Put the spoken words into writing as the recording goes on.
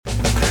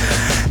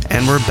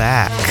And we're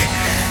back.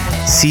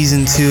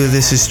 Season 2 of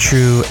This Is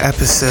True,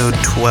 episode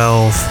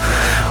 12.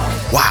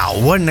 Wow,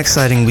 what an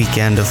exciting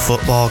weekend of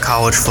football,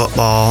 college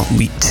football,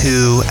 week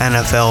 2,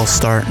 NFL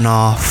starting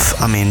off.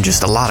 I mean,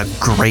 just a lot of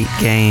great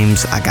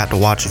games. I got to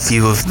watch a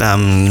few of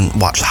them,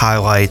 watch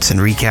highlights and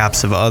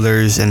recaps of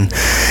others, and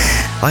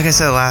like I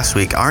said last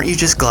week, aren't you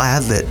just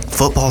glad that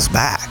football's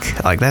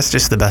back? Like, that's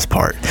just the best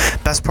part.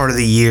 Best part of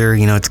the year,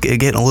 you know, it's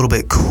getting a little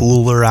bit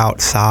cooler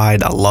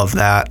outside. I love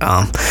that.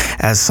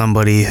 As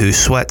somebody who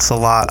sweats a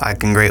lot, I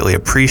can greatly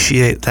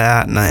appreciate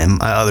that. And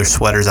my other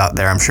sweaters out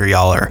there, I'm sure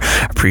y'all are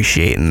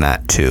appreciating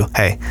that too.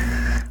 Hey,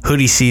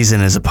 hoodie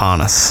season is upon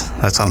us.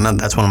 That's one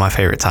of my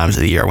favorite times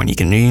of the year when you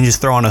can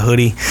just throw on a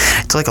hoodie.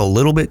 It's like a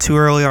little bit too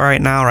early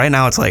right now. Right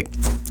now, it's like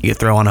you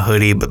throw on a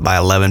hoodie, but by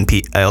 11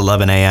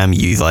 a.m.,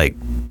 you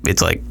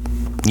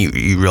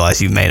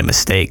realize you've made a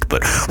mistake.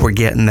 But we're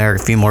getting there. A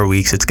few more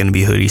weeks, it's going to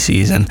be hoodie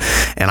season,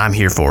 and I'm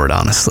here for it,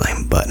 honestly.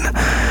 But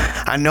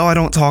I know I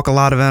don't talk a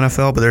lot of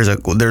NFL,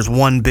 but there's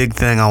one big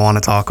thing I want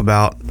to talk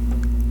about,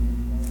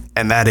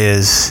 and that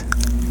is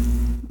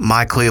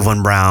my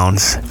Cleveland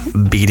Browns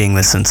beating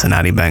the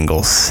Cincinnati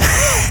Bengals.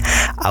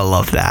 I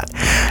love that.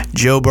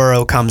 Joe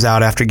Burrow comes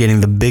out after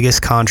getting the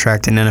biggest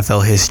contract in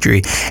NFL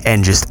history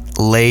and just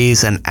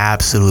lays an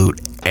absolute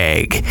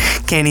egg.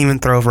 Can't even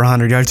throw for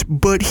 100 yards,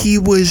 but he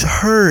was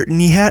hurt and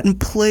he hadn't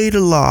played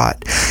a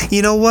lot.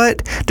 You know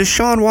what?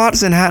 Deshaun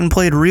Watson hadn't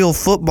played real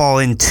football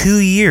in 2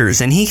 years,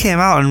 and he came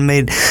out and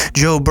made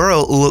Joe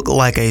Burrow look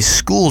like a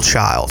school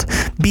child.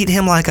 Beat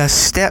him like a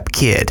step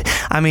kid.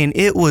 I mean,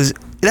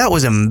 that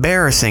was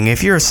embarrassing.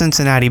 If you're a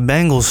Cincinnati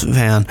Bengals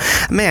fan,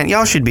 man,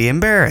 y'all should be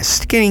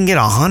embarrassed. Can't even get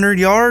 100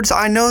 yards?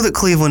 I know that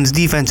Cleveland's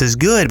defense is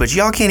good, but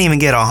y'all can't even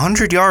get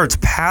 100 yards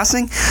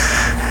passing?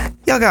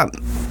 Y'all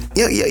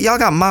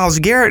got Myles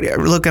Garrett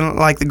looking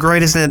like the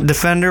greatest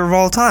defender of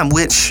all time,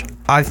 which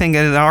I think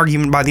an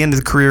argument by the end of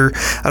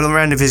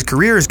his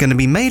career is going to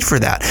be made for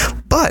that.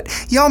 But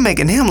y'all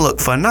making him look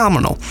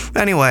phenomenal.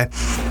 Anyway,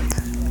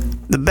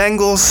 the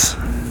Bengals,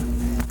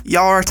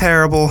 y'all are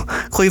terrible.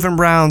 Cleveland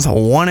Browns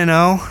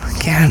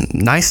 1-0.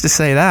 Nice to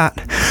say that.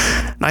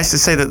 Nice to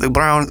say that the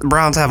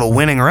Browns have a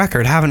winning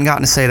record. Haven't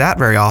gotten to say that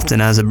very often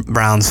as a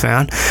Browns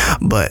fan.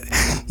 But,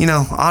 you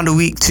know, on to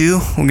week 2.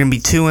 We're going to be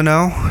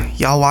 2-0.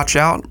 Y'all watch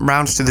out.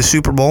 Browns to the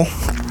Super Bowl.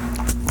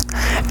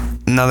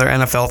 Another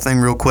NFL thing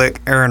real quick.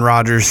 Aaron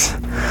Rodgers.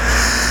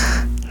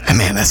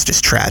 Man, that's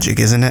just tragic,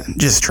 isn't it?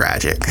 Just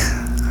tragic.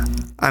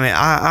 I mean,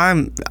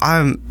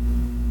 I'm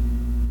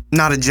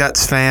not a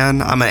Jets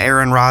fan. I'm an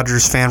Aaron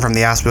Rodgers fan from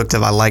the aspect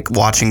of I like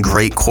watching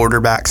great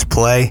quarterbacks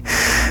play.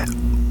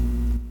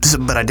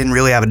 But I didn't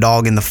really have a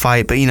dog in the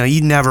fight. But, you know,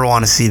 you never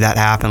want to see that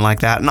happen like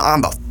that. And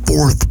on the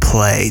 4th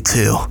play,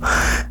 too.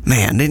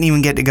 Man, didn't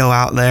even get to go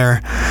out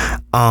there.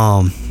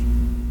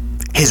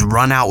 His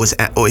run out was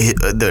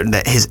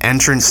his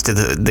entrance to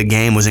the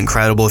game was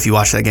incredible. If you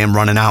watch that game,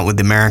 running out with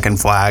the American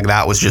flag,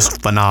 that was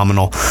just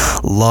phenomenal.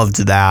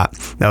 Loved that.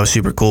 That was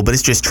super cool. But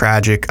it's just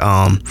tragic.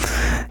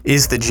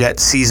 Is the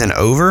Jets season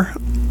over?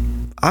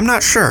 I'm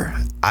not sure.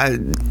 I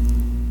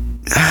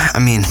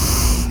mean,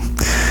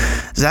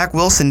 Zach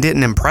Wilson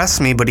didn't impress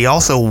me, but he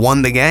also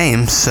won the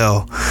game,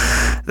 so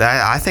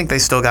I think they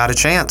still got a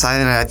chance.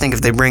 I think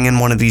if they bring in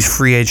one of these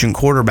free agent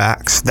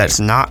quarterbacks that's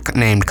not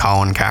named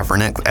Colin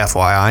Kaepernick,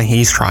 FYI,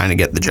 he's trying to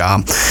get the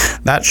job.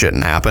 That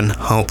shouldn't happen,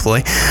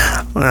 hopefully.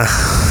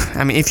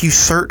 I mean, if you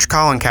search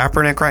Colin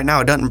Kaepernick right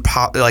now, it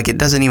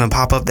doesn't even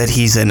pop up that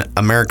he's a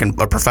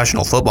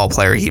professional football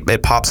player.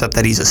 It pops up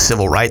that he's a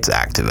civil rights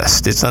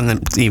activist. It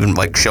doesn't even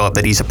show up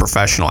that he's a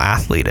professional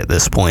athlete at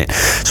this point.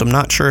 So I'm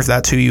not sure if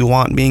that's who you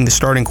want being the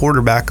starting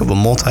quarterback of a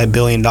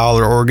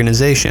multi-billion-dollar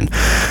organization.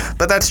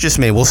 But that's just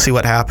me. We'll see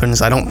what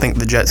happens. I don't think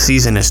the Jets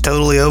season is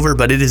totally over,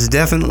 but it is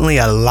definitely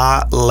a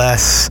lot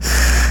less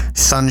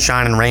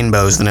sunshine and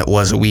rainbows than it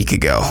was a week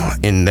ago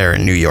in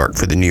New York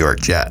for the New York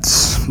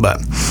Jets. But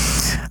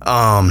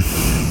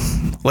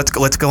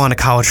let's go on to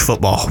college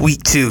football.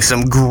 Week 2,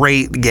 some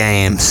great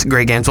games.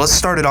 Let's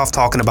start it off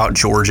talking about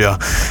Georgia.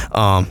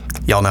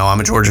 Y'all know I'm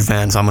a Georgia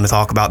fan, so I'm going to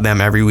talk about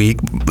them every week,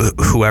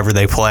 whoever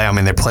they play. I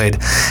mean, they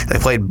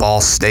played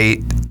Ball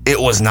State. It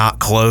was not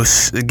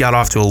close. It got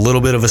off to a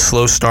little bit of a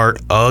slow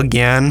start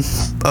again,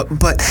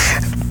 but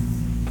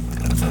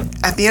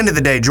at the end of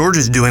the day,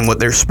 Georgia's doing what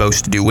they're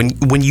supposed to do.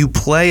 When you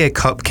play a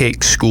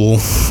cupcake school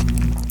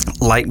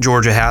like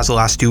Georgia has the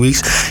last 2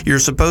 weeks, you're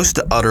supposed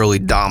to utterly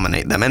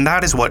dominate them, and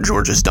that is what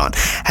Georgia's done.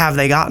 Have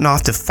they gotten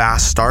off to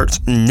fast starts?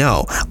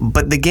 No,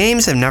 but the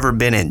games have never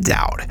been in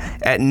doubt.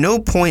 At no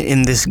point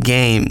in this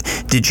game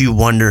did you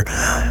wonder,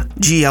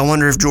 gee, I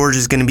wonder if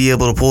Georgia's going to be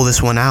able to pull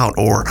this one out,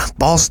 or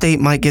Ball State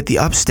might get the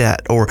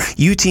upset, or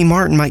UT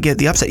Martin might get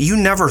the upset. You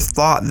never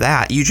thought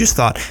that. You just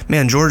thought,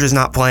 man, Georgia's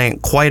not playing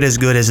quite as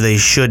good as they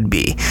should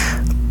be.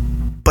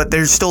 but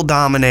they're still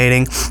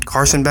dominating.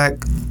 Carson Beck,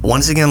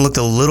 once again, looked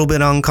a little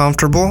bit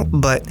uncomfortable,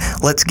 but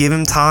let's give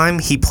him time.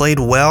 He played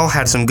well,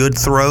 had some good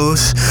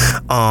throws,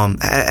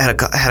 had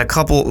a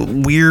couple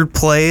weird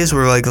plays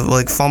where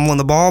like fumbling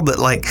the ball, but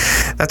like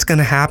that's going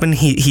to happen.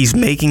 He's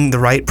making the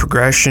right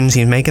progressions.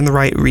 He's making the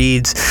right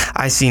reads.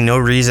 I see no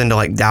reason to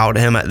like doubt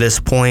him at this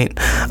point.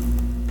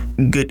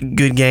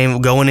 Good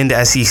game going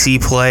into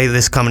SEC play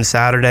this coming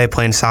Saturday,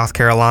 playing South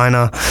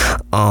Carolina.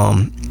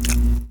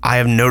 I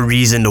have no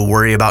reason to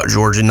worry about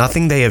Georgia.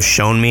 Nothing they have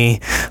shown me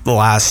the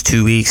last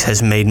 2 weeks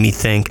has made me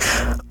think,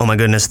 oh my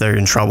goodness, they're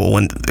in trouble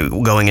when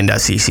going into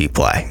SEC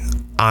play.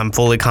 I'm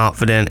fully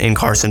confident in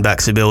Carson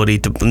Beck's ability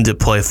to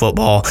play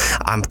football.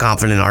 I'm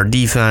confident in our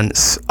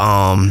defense.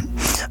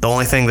 The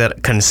only thing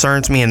that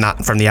concerns me, and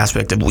not from the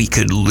aspect of we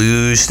could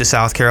lose to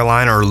South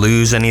Carolina or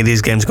lose any of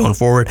these games going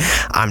forward,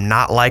 I'm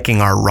not liking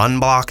our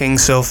run blocking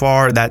so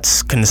far.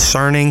 That's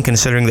concerning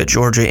considering that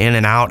Georgia in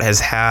and out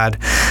has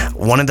had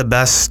one of the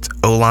best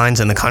O-lines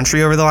in the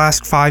country over the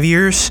last 5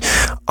 years.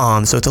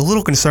 So it's a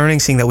little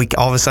concerning seeing that we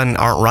all of a sudden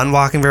aren't run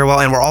blocking very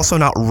well, and we're also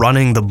not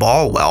running the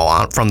ball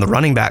well from the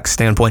running back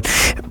standpoint.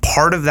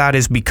 Part of that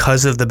is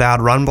because of the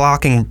bad run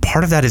blocking.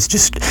 Part of that is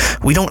just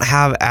we don't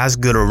have as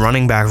good a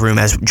running back room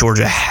as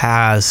Georgia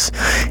has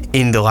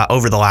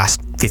over the last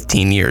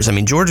 15 years. I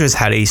mean, Georgia's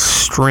had a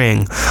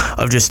string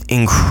of just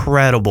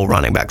incredible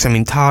running backs. I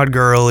mean, Todd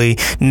Gurley,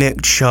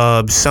 Nick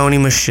Chubb,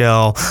 Sony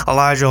Michel,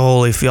 Elijah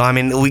Holyfield. I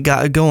mean, we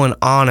got going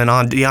on and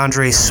on.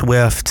 DeAndre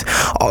Swift,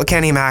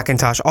 Kenny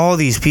McIntosh, all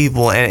these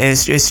people, and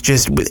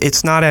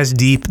it's not as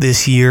deep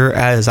this year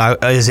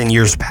as in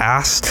years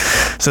past.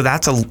 So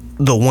that's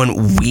the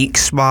one weak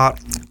spot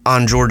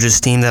on Georgia's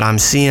team that I'm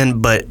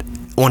seeing, but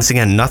once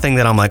again, nothing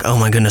that I'm like, oh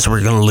my goodness,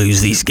 we're going to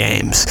lose these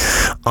games.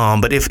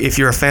 But if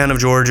you're a fan of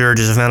Georgia or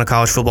just a fan of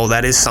college football,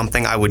 that is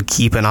something I would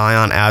keep an eye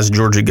on as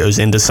Georgia goes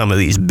into some of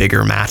these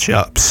bigger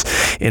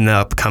matchups in the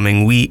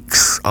upcoming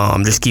weeks.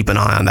 Just keep an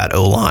eye on that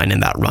O-line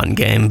and that run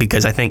game,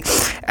 because I think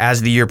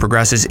as the year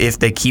progresses, if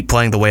they keep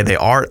playing the way they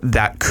are,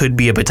 that could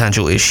be a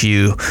potential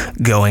issue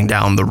going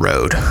down the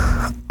road.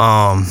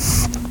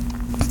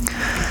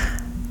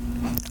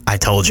 I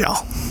told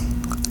y'all.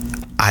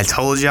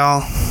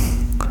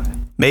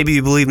 Maybe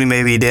you believed me,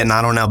 maybe you didn't.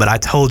 I don't know, but I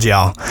told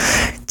y'all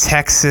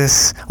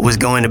Texas was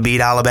going to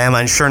beat Alabama,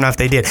 and sure enough,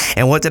 they did.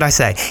 And what did I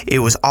say? It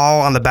was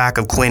all on the back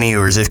of Quinn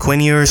Ewers. If Quinn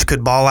Ewers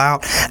could ball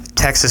out,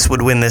 Texas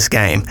would win this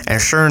game.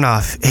 And sure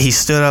enough, he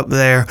stood up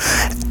there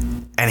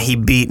and he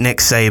beat Nick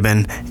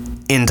Saban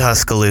in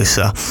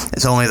Tuscaloosa.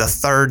 It's only the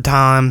third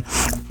time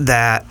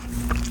that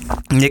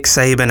Nick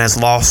Saban has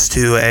lost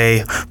to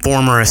a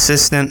former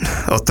assistant,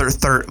 or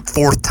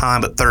fourth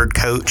time, but third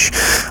coach.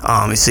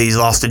 You see, he's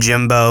lost to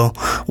Jimbo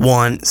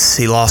once.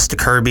 He lost to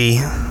Kirby,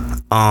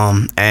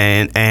 and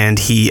then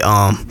he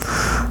locks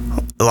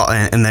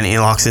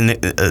in.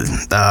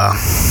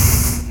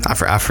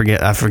 I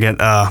forget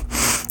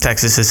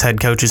Texas's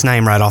head coach's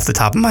name right off the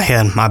top of my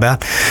head. My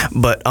bad.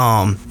 But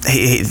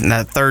he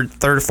that third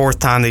or fourth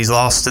time that he's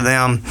lost to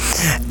them,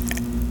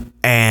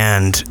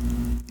 and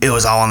it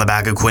was all on the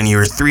back of Quinn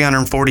Ewers.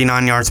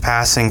 349 yards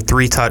passing,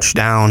 3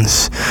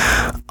 touchdowns.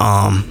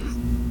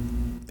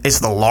 It's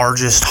the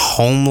largest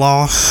home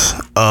loss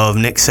of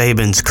Nick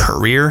Saban's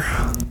career,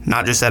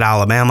 not just at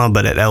Alabama,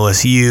 but at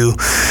LSU,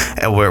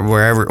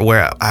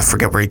 where I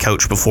forget where he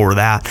coached before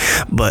that.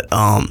 But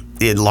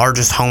the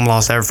largest home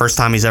loss ever, first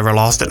time he's ever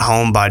lost at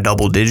home by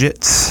double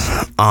digits.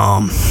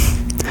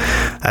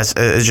 That's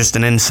just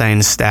an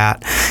insane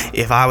stat.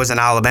 If I was an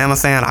Alabama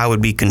fan, I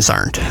would be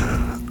concerned,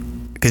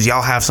 because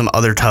y'all have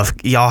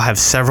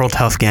several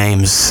tough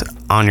games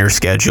on your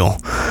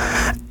schedule,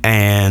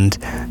 and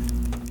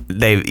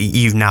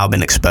you've now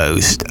been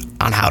exposed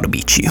on how to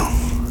beat you.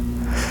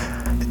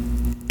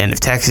 And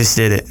if Texas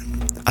did it,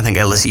 I think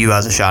LSU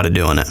has a shot at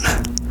doing it.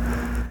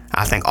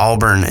 I think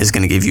Auburn is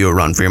going to give you a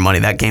run for your money.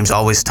 That game's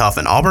always tough.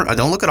 And Auburn,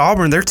 don't look at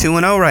Auburn. They're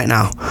 2-0 right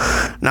now.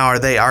 Now, are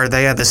they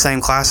at the same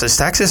class as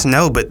Texas?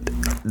 No, but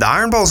the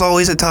Iron Bowl is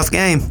always a tough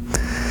game.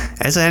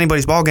 It's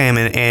anybody's ball game,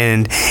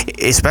 and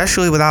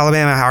especially with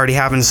Alabama already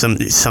having some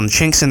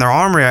chinks in their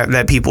armor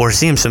that people are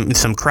seeing,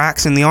 some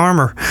cracks in the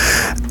armor.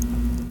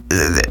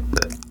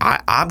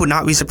 I would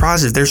not be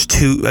surprised if there's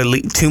at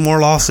least 2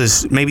 more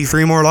losses, maybe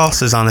 3 more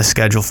losses on the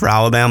schedule for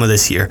Alabama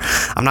this year.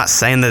 I'm not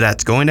saying that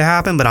that's going to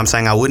happen, but I'm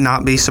saying I would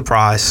not be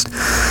surprised.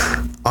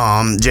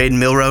 Jaden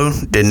Milroe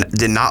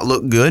did not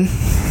look good.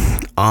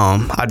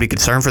 I'd be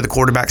concerned for the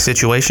quarterback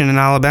situation in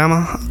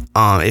Alabama.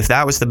 If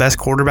that was the best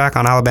quarterback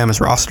on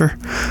Alabama's roster,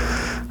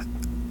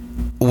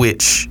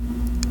 which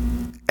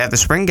at the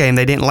spring game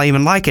they didn't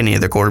even like any of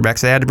their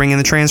quarterbacks. They had to bring in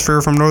the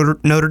transfer from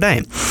Notre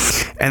Dame.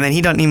 And then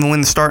he doesn't even win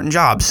the starting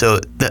job.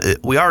 So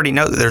we already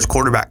know that there's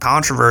quarterback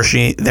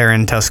controversy there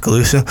in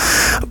Tuscaloosa. And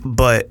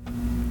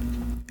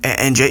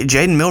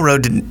Jaden Milroe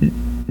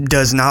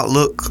does not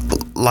look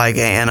like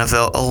an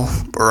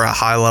NFL or a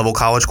high-level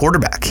college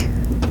quarterback.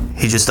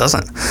 He just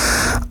doesn't.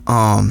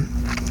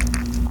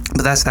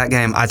 But that's that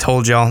game. I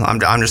told y'all,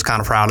 I'm just kind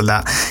of proud of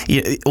that.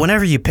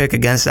 Whenever you pick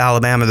against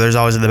Alabama, there's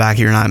always in the back of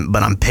your mind,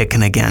 but I'm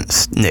picking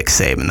against Nick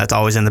Saban. That's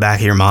always in the back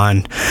of your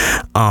mind.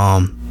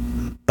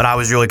 But I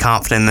was really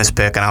confident in this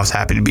pick, and I was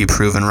happy to be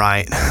proven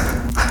right.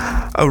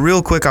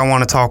 Real quick, I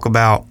want to talk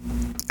about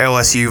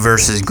LSU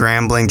versus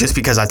Grambling, just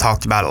because I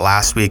talked about it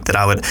last week that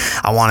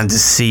I wanted to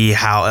see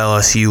how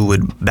LSU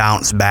would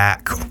bounce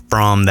back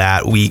from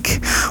that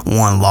week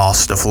 1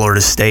 loss to Florida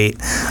State.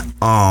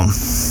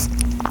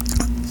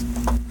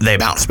 They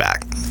bounced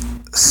back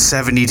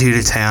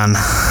 72-10.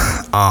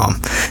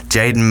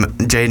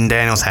 Jaden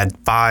Daniels had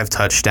 5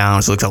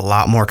 touchdowns, looked a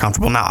lot more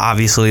comfortable. Now,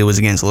 obviously, it was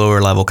against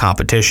lower level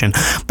competition,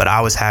 but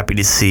I was happy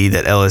to see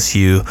that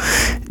LSU,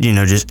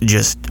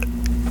 just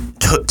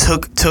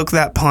took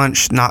that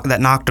punch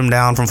that knocked them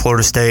down from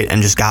Florida State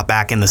and just got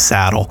back in the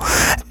saddle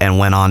and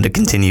went on to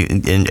continue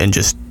and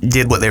just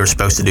did what they were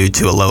supposed to do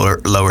to a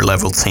lower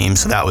level team.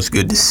 So that was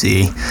good to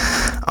see.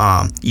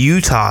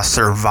 Utah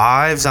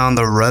survives on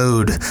the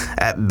road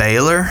at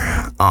Baylor.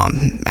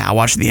 I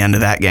watched the end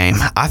of that game.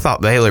 I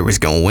thought Baylor was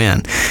going to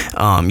win.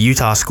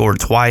 Utah scored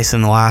twice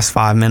in the last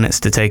 5 minutes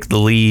to take the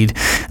lead,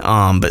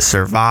 but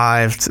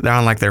survived. They're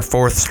on like their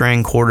 4th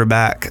string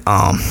quarterback.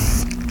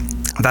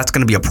 That's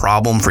going to be a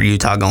problem for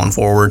Utah going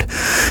forward.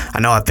 I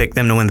know I picked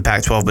them to win the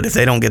Pac-12, but if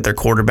they don't get their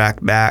quarterback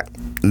back,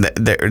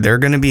 they're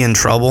going to be in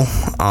trouble.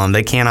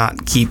 They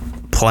cannot keep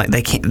playing.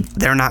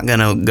 They're not going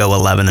to go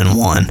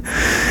 11-1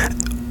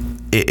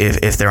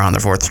 if they're on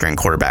their 4th string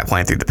quarterback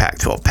playing through the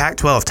Pac-12.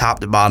 Pac-12 top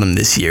to bottom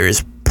this year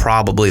is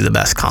probably the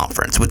best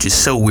conference, which is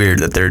so weird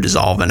that they're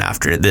dissolving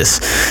after this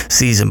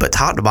season. But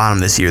top to bottom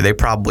this year, they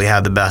probably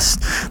have the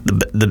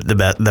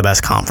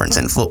best conference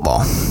in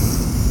football.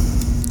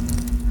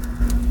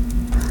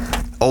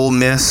 Ole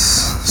Miss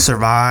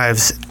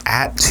survives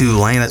at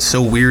Tulane. That's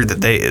so weird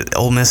that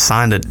Ole Miss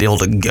signed a deal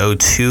to go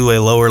to a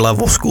lower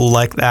level school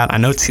like that. I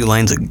know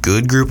Tulane's a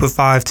good group of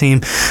 5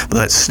 team, but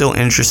that's still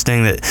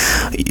interesting that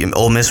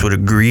Ole Miss would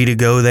agree to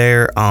go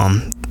there.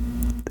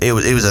 It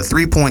was a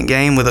 3-point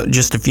game with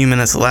just a few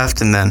minutes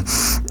left, and then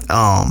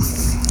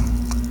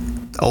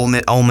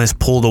Ole Miss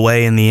pulled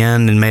away in the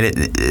end and made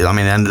it.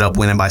 Ended up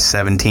winning by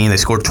 17. They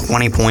scored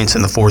 20 points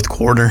in the 4th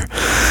quarter.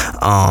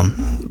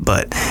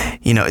 But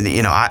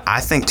I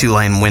think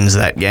Tulane wins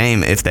that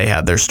game if they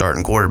have their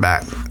starting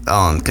quarterback,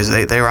 because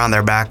they were on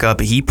their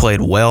backup. He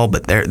played well,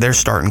 but their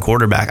starting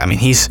quarterback,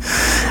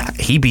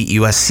 he beat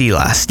USC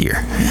last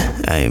year.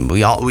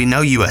 We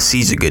know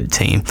USC's a good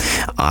team.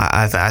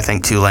 I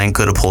think Tulane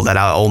could have pulled that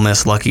out. Ole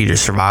Miss lucky to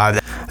survive.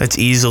 That's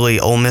easily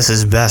Ole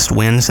Miss's best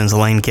win since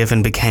Lane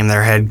Kiffin became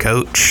their head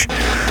coach.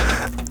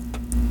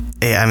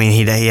 He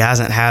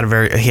hasn't had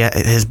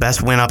his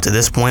best win up to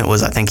this point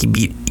was, I think, he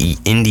beat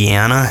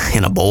Indiana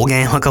in a bowl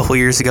game a couple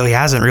years ago. He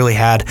hasn't really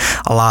had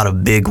a lot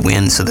of big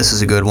wins, so this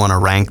is a good one, a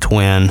ranked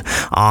win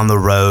on the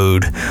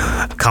road,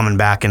 coming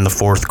back in the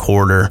 4th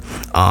quarter.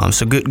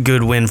 So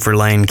good win for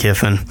Lane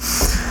Kiffin.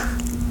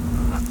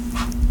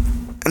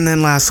 And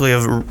then lastly,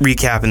 of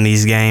recapping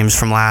these games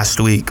from last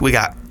week, we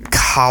got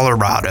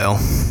Colorado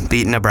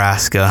beat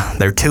Nebraska.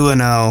 They're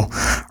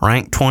 2-0,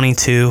 ranked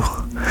 22.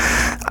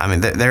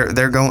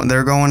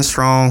 They're going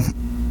strong.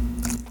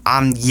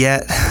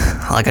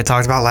 Like I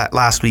talked about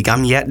last week,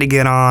 I'm yet to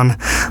get on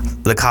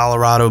the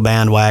Colorado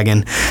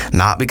bandwagon,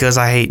 not because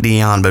I hate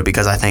Deion, but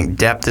because I think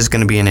depth is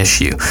going to be an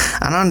issue.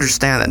 I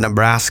understand that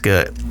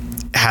Nebraska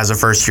has a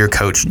first-year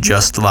coach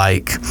just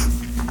like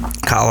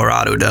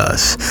Colorado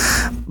does,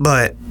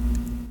 but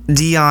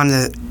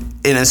Deion,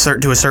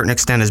 to a certain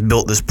extent, has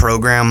built this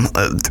program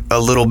a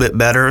little bit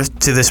better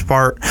to this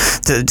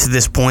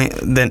point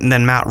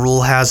than Matt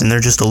Rule has, and they're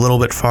just a little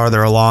bit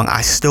farther along.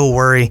 I still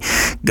worry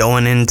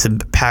going into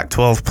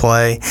Pac-12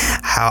 play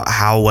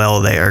how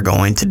well they are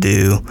going to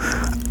do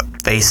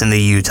facing the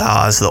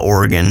Utahs, the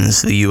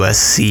Oregons, the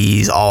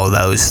USCs, all of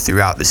those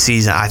throughout the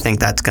season. I think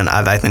that's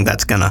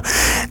gonna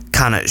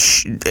kind of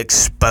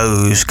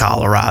expose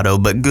Colorado.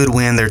 But good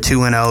win. They're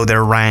 2-0.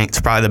 They're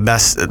ranked. Probably the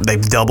best.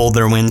 They've doubled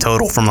their win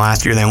total from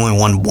last year. They only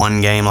won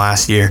 1 game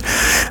last year,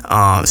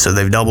 so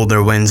they've doubled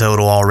their win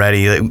total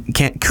already. They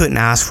couldn't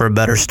ask for a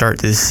better start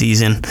to the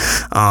season.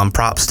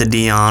 Props to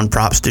Deion.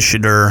 Props to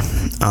Shadur.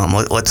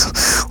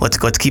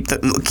 Let's keep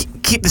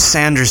the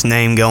Sanders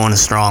name going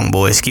strong,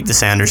 boys. Keep the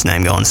Sanders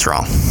name going strong.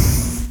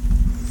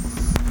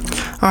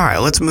 All right,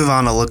 let's move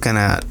on to looking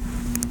at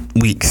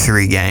week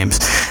 3 games.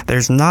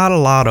 There's not a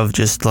lot of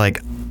just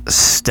like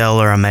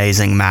stellar,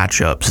 amazing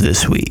matchups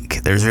this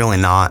week. There's really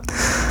not.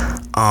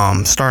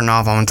 Starting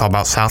off, I'm going to talk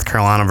about South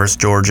Carolina versus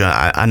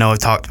Georgia. I know I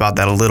talked about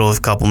that a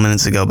couple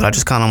minutes ago, but I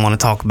just kind of want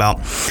to talk about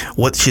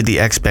what should the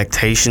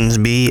expectations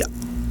be.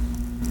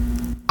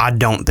 I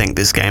don't think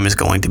this game is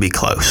going to be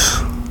close.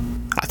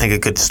 I think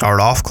it could start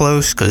off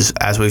close because,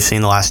 as we've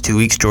seen the last 2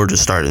 weeks, Georgia's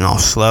starting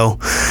off slow.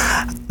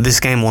 This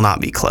game will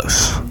not be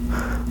close.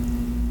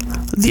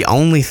 The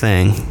only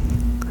thing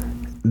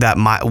that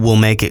will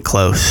make it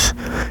close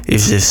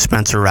is if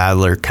Spencer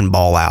Rattler can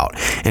ball out.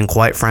 And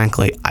quite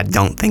frankly, I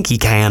don't think he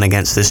can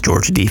against this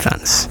Georgia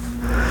defense.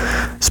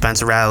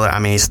 Spencer Rattler, I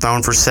mean, he's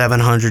thrown for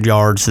 700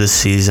 yards this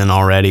season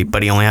already,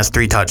 but he only has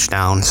 3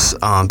 touchdowns,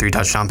 3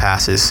 touchdown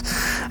passes.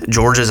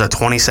 Georgia's a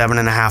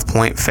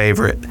 27.5-point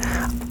favorite.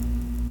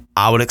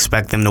 I would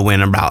expect them to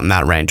win about in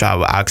that range.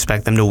 I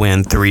expect them to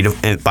win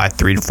by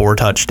 3 to 4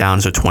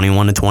 touchdowns, or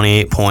 21 to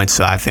 28 points.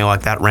 So I feel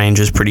like that range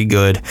is pretty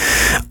good.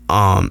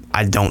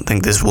 I don't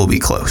think this will be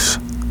close.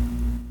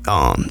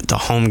 It's a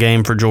home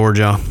game for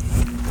Georgia.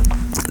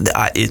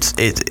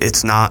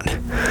 It's not.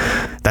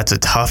 That's a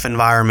tough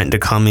environment to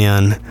come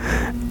in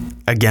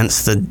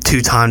against the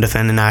 2-time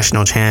defending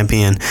national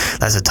champion.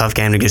 That's a tough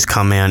game to just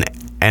come in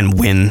and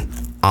win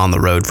on the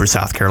road for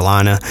South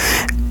Carolina.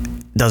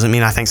 Doesn't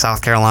mean I think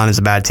South Carolina is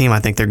a bad team.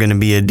 I think they're going to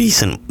be a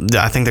decent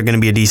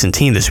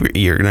team this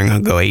year. They're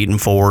going to go 8-4,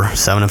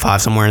 7-5,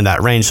 somewhere in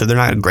that range. So they're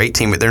not a great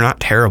team, but they're not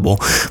terrible.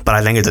 But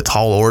I think it's a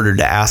tall order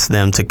to ask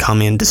them to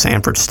come into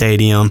Sanford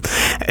Stadium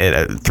at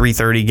a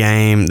 3:30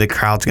 game. The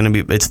crowd's going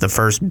to be. It's the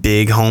first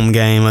big home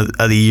game of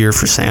the year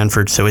for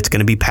Sanford, so it's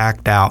going to be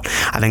packed out.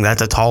 I think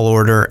that's a tall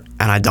order,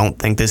 and I don't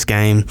think this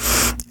game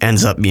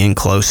ends up being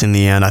close in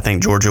the end. I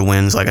think Georgia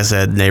wins, like I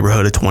said,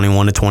 neighborhood of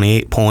 21 to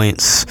 28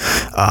 points.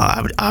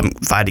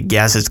 If I had to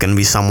guess, it's going to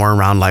be somewhere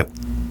around like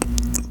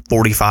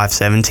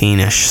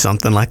 45-17-ish,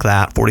 something like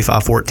that,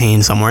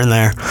 45-14, somewhere in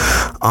there.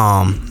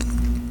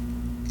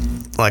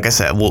 Like I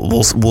said,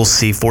 we'll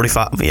see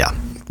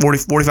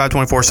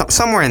 45-24,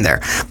 somewhere in there.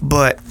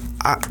 But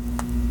I'm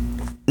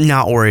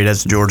not worried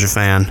as a Georgia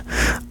fan.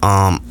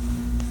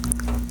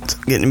 It's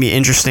going to be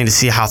interesting to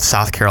see how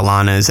South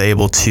Carolina is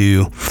able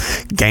to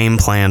game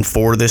plan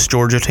for this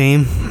Georgia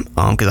team,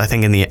 because I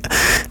think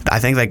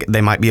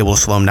they might be able to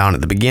slow them down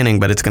at the beginning,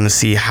 but it's going to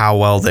see how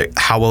well they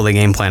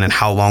game plan and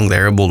how long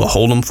they're able to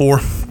hold them for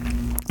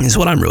is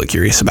what I'm really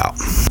curious about.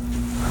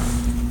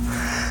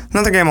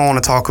 Another game I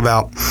want to talk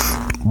about: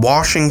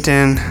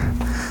 Washington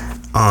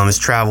is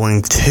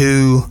traveling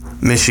to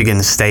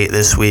Michigan State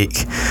this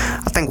week.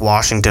 I think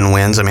Washington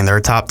wins. I mean, they're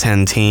a top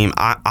 10 team.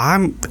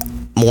 I'm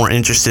more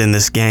interested in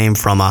this game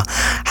from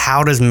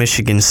how does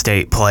Michigan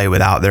State play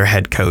without their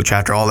head coach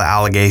after all the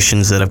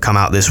allegations that have come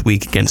out this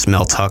week against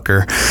Mel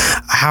Tucker?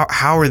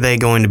 How are they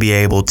going to be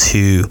able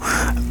to?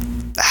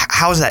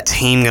 How is that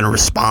team going to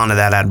respond to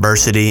that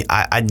adversity?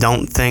 I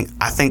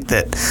think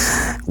that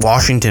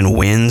Washington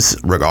wins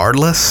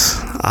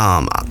regardless.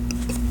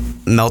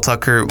 Mel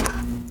Tucker,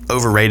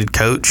 overrated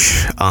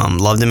coach.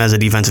 Loved him as a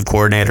defensive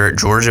coordinator at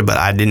Georgia, but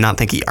I did not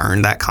think he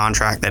earned that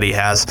contract that he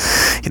has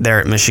there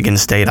at Michigan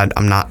State. I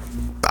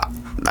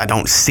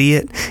don't see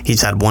it.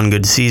 He's had one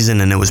good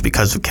season, and it was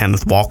because of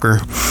Kenneth Walker.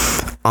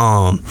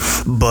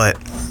 But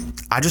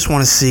I just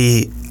want to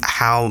see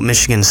how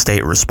Michigan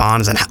State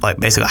responds and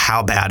basically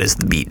how bad is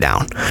the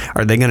beatdown.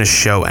 Are they going to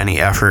show any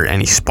effort,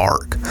 any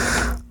spark?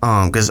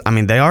 Because I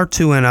mean, they are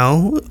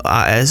 2-0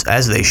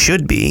 as they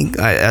should be,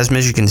 as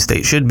Michigan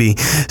State should be.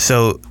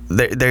 So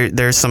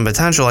there's some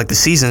potential. Like, the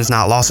season's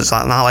not lost. It's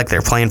not like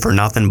they're playing for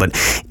nothing. But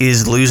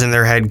is losing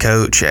their head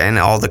coach and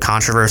all the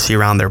controversy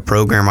around their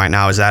program right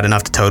now, is that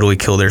enough to totally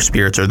kill their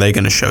spirits? Or are they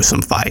going to show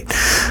some fight?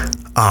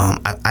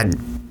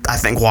 I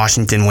think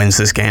Washington wins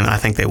this game, and I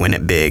think they win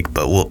it big,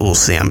 but we'll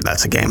see.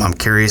 That's a game I'm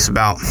curious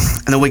about.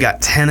 And then we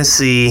got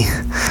Tennessee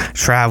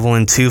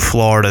traveling to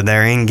Florida.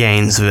 They're in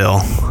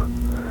Gainesville.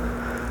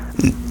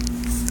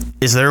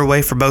 Is there a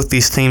way for both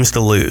these teams to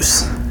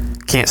lose?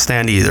 Can't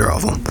stand either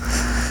of them.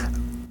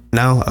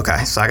 No?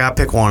 Okay, so I got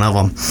to pick one of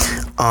them.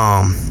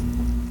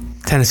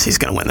 Tennessee's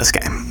going to win this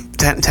game.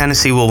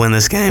 Tennessee will win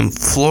this game.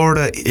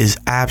 Florida is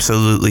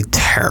absolutely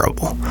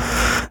terrible.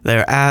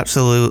 They're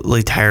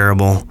absolutely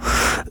terrible.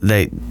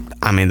 They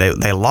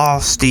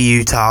lost to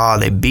Utah.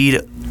 They beat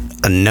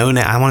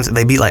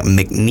they beat like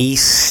McNeese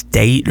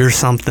State or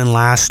something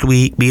last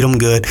week. Beat them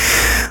good.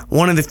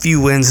 One of the few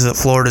wins that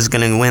Florida's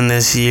going to win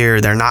this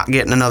year. They're not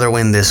getting another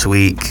win this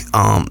week.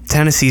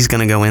 Tennessee's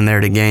going to go in there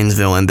to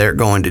Gainesville, and they're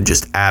going to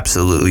just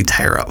absolutely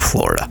tear up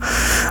Florida.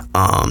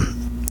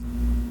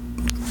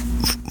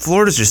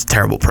 Florida's just a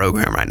terrible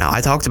program right now.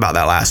 I talked about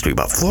that last week,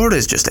 but Florida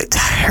is just a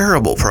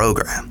terrible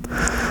program.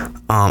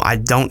 I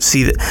don't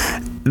see that.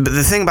 But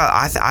the thing about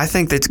I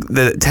think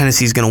that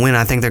Tennessee's going to win.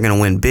 I think they're going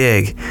to win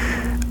big.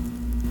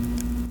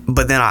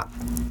 But then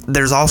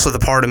there's also the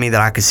part of me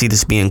that I could see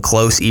this being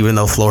close, even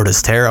though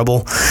Florida's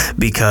terrible,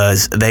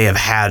 because they have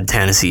had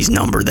Tennessee's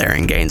number there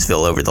in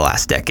Gainesville over the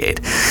last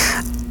decade.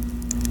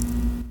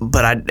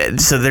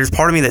 So there's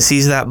part of me that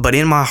sees that, but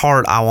in my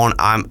heart,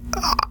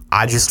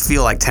 I just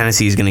feel like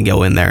Tennessee is going to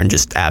go in there and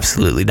just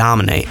absolutely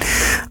dominate.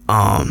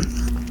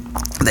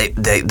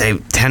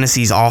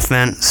 Tennessee's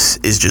offense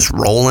is just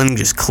rolling,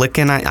 just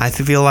clicking. I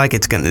feel like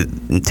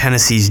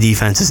Tennessee's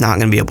defense is not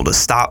going to be able to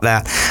stop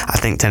that. I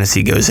think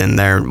Tennessee goes in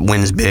there,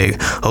 wins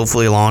big,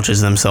 hopefully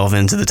launches themselves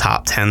into the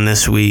top 10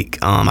 this week.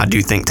 I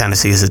do think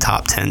Tennessee is a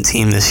top 10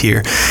 team this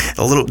year.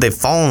 They've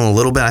fallen a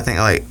little bit. I think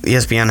like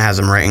ESPN has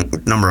them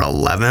ranked number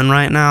 11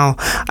 right now.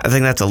 I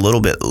think that's a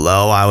little bit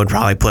low. I would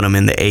probably put them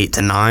in the 8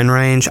 to 9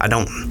 range.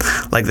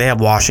 They have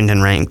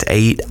Washington ranked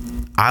 8.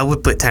 I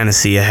would put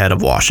Tennessee ahead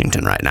of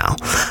Washington right now.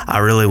 I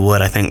really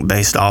would. I think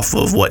based off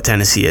of what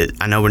Tennessee is,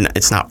 I know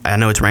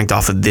it's ranked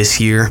off of this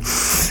year,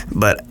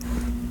 but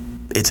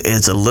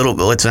it's a little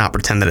bit. Let's not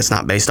pretend that it's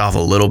not based off a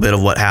little bit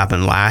of what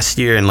happened last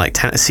year. And like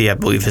Tennessee, I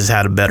believe, has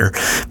had a better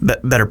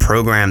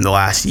program the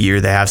last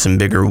year. They have some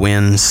bigger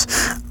wins.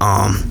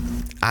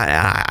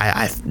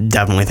 I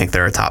definitely think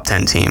they're a top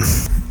 10 team.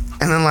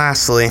 And then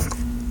lastly,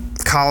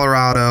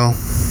 Colorado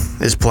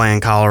is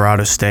playing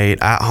Colorado State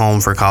at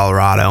home for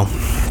Colorado.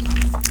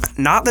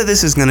 Not that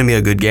this is going to be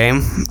a good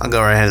game. I'll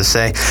go right ahead and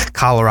say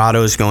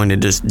Colorado is going to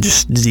just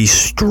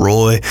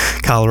destroy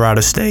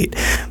Colorado State.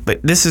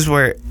 But this is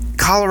where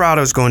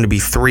Colorado is going to be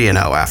 3-0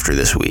 after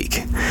this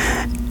week.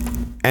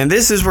 And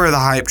this is where the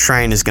hype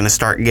train is going to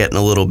start getting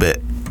a little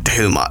bit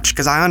too much.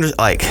 Because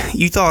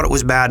you thought it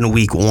was bad in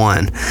week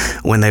 1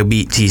 when they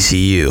beat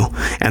TCU.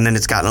 And then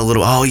it's gotten a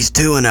little, he's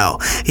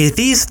 2-0. If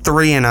he's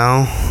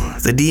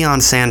 3-0, the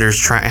Deion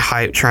Sanders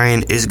hype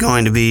train is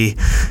going to be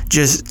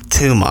just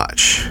too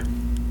much.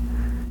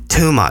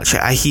 Too much.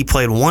 He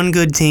played one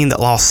good team that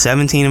lost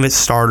 17 of its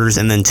starters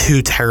and then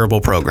 2 terrible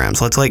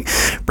programs. Let's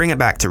bring it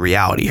back to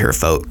reality here,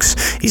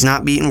 folks. He's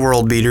not beating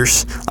world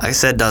beaters. Like I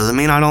said, doesn't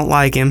mean I don't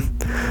like him.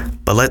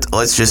 But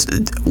let's just,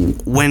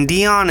 when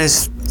Deion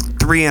is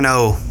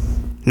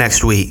 3-0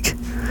 next week,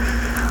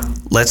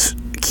 let's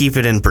keep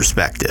it in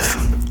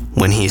perspective.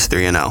 When he's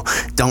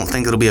 3-0. Don't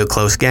think it'll be a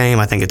close game.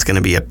 I think it's going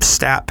to be a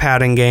stat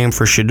padding game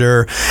for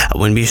Shedeur. I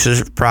wouldn't be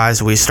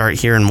surprised if we start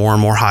hearing more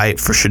and more hype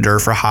for Shedeur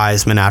for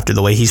Heisman after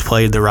the way he's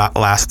played the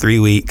last 3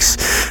 weeks.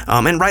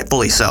 And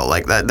rightfully so.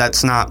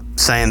 That's not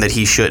saying that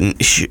he shouldn't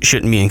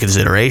be in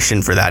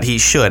consideration for that. He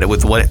should.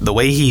 With the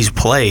way he's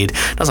played,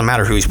 doesn't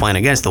matter who he's playing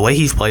against, the way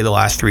he's played the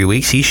last 3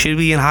 weeks, he should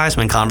be in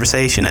Heisman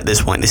conversation at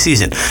this point in the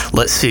season.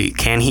 Let's see.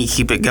 Can he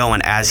keep it going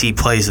as he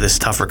plays this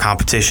tougher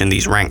competition,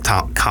 these ranked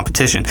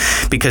competition?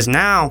 Because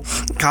now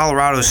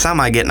Colorado's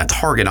semi getting a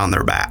target on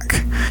their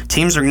back.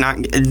 Teams are not.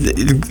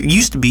 It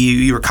used to be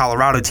you were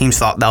Colorado teams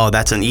thought,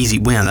 that's an easy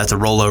win. That's a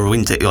rollover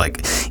win to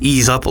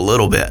ease up a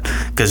little bit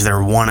because they're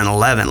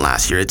 1-11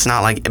 last year. It's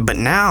not but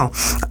now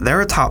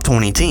they're a top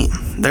 20 team.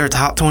 They're a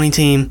top 20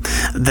 team.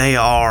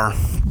 They're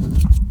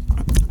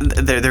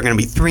going to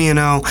be 3-0.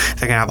 They're going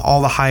to have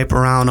all the hype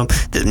around them.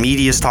 The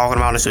media's talking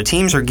about it. So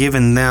teams are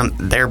giving them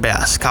their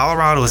best.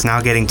 Colorado is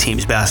now getting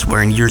teams' best,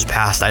 where in years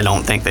past, I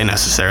don't think they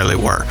necessarily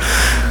were.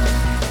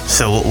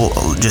 So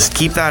we'll just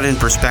keep that in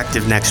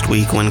perspective next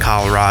week when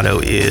Colorado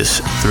is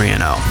 3-0.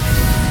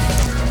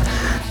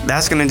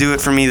 That's going to do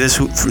it for me this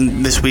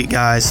week,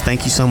 guys.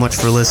 Thank you so much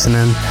for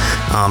listening.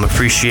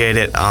 Appreciate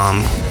it.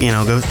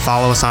 Go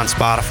follow us on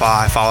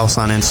Spotify, follow us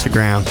on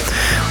Instagram,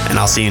 and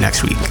I'll see you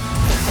next week.